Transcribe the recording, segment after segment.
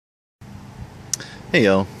Hey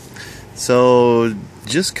yo, so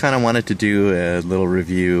just kind of wanted to do a little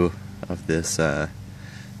review of this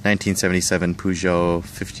 1977 Peugeot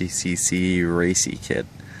 50cc Racey kit.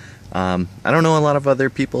 I don't know a lot of other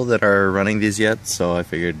people that are running these yet, so I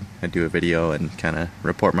figured I'd do a video and kind of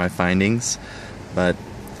report my findings. But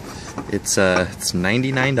it's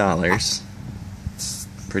 $99. It's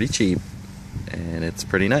pretty cheap, and it's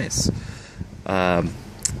pretty nice.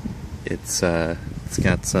 It's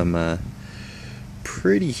got some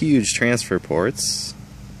pretty huge transfer ports.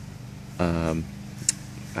 I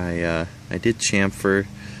did chamfer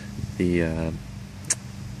the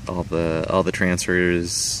all the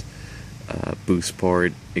transfers, boost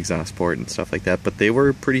port, exhaust port, and stuff like that, but they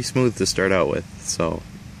were pretty smooth to start out with. So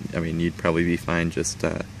I mean, you'd probably be fine just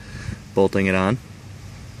bolting it on.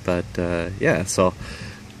 But yeah, so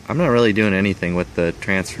I'm not really doing anything with the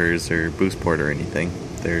transfers or boost port or anything.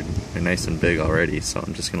 They're nice and big already, so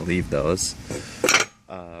I'm just gonna leave those.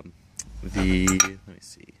 Let me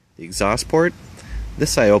see, the exhaust port,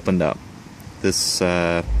 this I opened up. This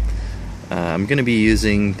I'm gonna be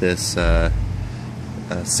using this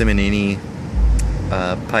simonini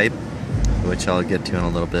pipe, which I'll get to in a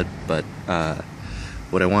little bit. But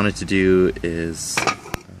what I wanted to do is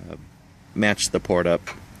match the port up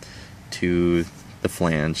to the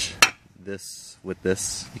flange. With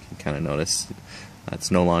this, you can kind of notice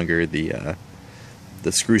it's no longer the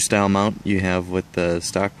screw style mount you have with the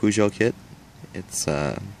stock Peugeot kit. It's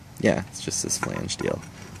yeah, it's just this flange deal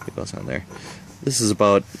that goes on there. This is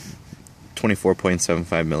about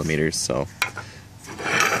 24.75 millimeters. So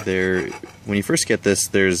there, when you first get this,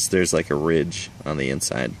 there's like a ridge on the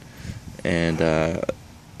inside, and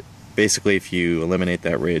basically if you eliminate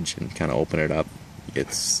that ridge and kind of open it up,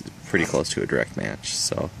 it's pretty close to a direct match.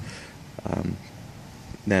 So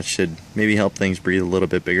that should maybe help things breathe a little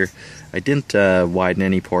bit bigger. I didn't widen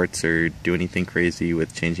any ports or do anything crazy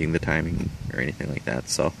with changing the timing or anything like that,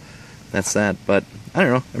 so that's that. But I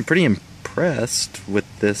don't know, I'm pretty impressed with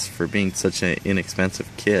this for being such an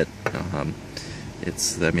inexpensive kit. I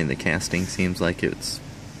mean, the casting seems like it's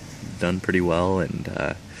done pretty well, and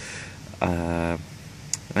I don't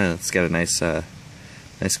know, it's got a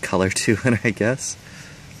nice color to it, I guess.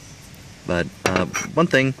 But one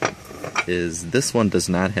thing is, this one does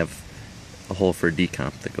not have a hole for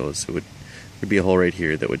decomp that goes, so there'd be a hole right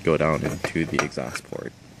here that would go down into the exhaust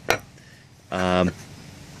port.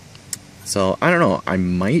 So I don't know, I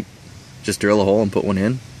might just drill a hole and put one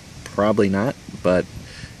in, probably not, but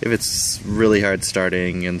if it's really hard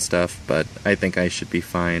starting and stuff, but I think I should be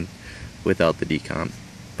fine without the decomp.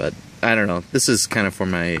 But I don't know, this is kind of for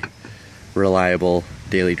my reliable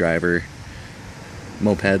daily driver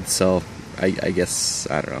moped, so I guess,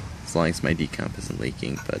 I don't know, as long as my decomp isn't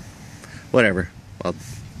leaking, but whatever, I'll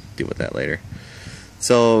deal with that later.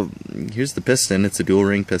 So here's the piston. It's a dual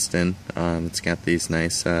ring piston. It's got these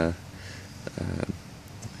nice, I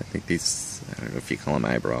think these, I don't know if you call them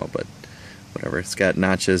eyebrow, but whatever. It's got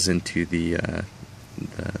notches into the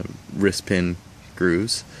wrist pin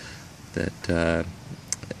grooves that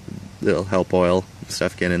will help oil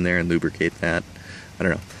stuff get in there and lubricate that. I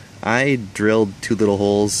don't know. I drilled two little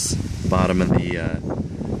holes bottom of the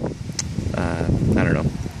I don't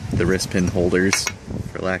know, the wrist pin holders,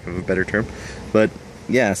 for lack of a better term. But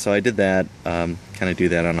yeah, so I did that. Kind of do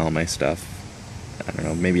that on all my stuff. I don't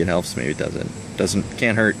know, maybe it helps, maybe it doesn't.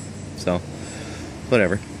 Can't hurt, so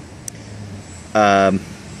whatever.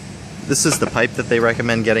 This is the pipe that they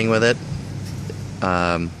recommend getting with it.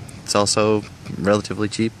 It's also relatively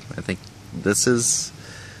cheap. I think this is,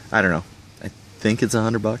 I don't know, I think it's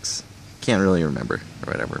 $100. Can't really remember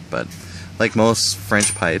or whatever, but like most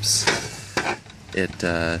French pipes, you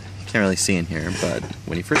can't really see in here, but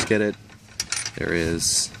when you first get it, there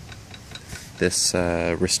is this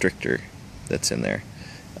restrictor that's in there.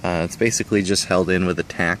 It's basically just held in with a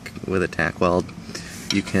tack weld.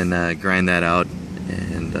 You can grind that out,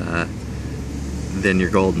 and then you're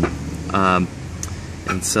golden.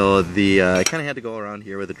 And so I kind of had to go around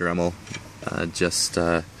here with a Dremel just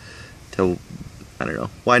to, I don't know,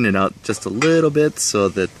 widen it out just a little bit so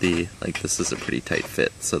that this is a pretty tight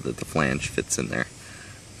fit, so that the flange fits in there.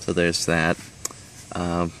 So there's that.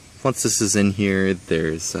 Once this is in here,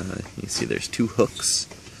 there's you see there's two hooks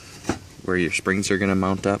where your springs are going to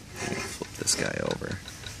mount up. Let me flip this guy over.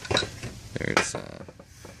 There's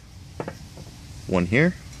one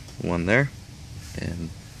here, one there, and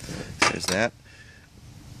there's that.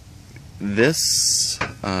 This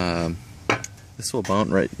will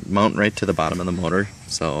mount right to the bottom of the motor,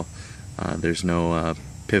 so there's no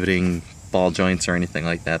pivoting ball joints or anything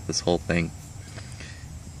like that. This whole thing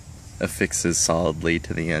affixes solidly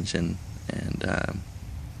to the engine, and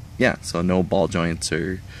yeah, so no ball joints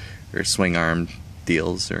or swing arm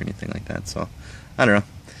deals or anything like that. So I don't know.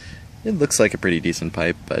 It looks like a pretty decent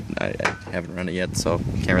pipe, but I haven't run it yet, so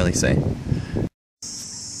can't really say.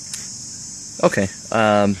 Okay,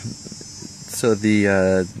 so the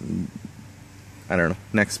I don't know,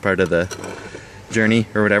 next part of the journey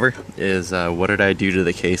or whatever is what did I do to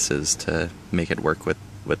the cases to make it work with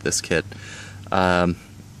this kit.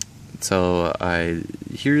 So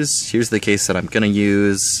here's the case that I'm gonna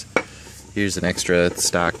use. Here's an extra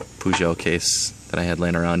stock Peugeot case that I had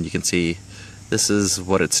laying around. You can see this is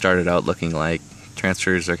what it started out looking like.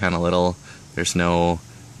 Transfers are kind of little. There's no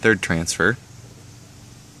third transfer.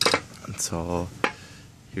 And so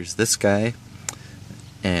here's this guy.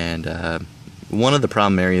 And one of the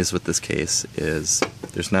problem areas with this case is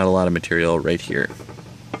there's not a lot of material right here.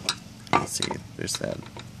 Let's see, there's that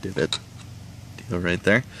divot deal right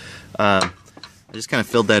there. I just kind of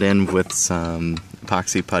filled that in with some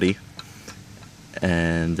epoxy putty,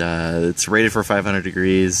 and it's rated for 500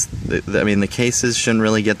 degrees. I mean, the cases shouldn't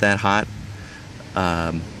really get that hot,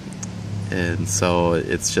 and so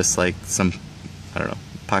it's just like some, I don't know,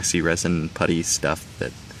 epoxy resin putty stuff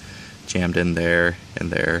that jammed in there and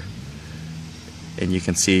there. And you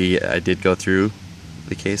can see I did go through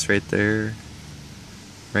the case right there,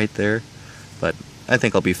 but I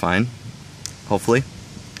think I'll be fine, hopefully.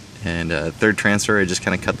 And third transfer, I just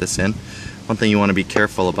kind of cut this in. One thing you want to be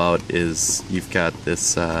careful about is you've got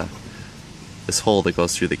this this hole that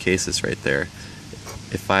goes through the cases right there.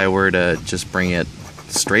 If I were to just bring it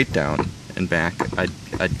straight down and back,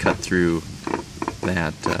 I'd cut through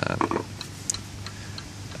that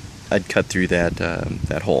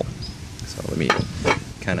that hole. So let me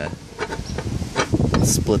kind of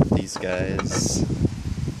split these guys.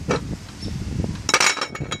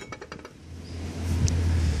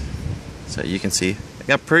 So you can see I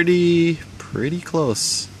got pretty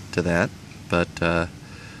close to that, but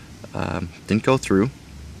didn't go through.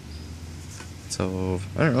 So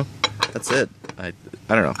I don't know. That's it. I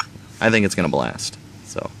don't know. I think it's gonna blast.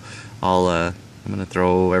 So I'm gonna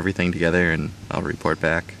throw everything together and I'll report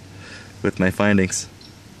back with my findings.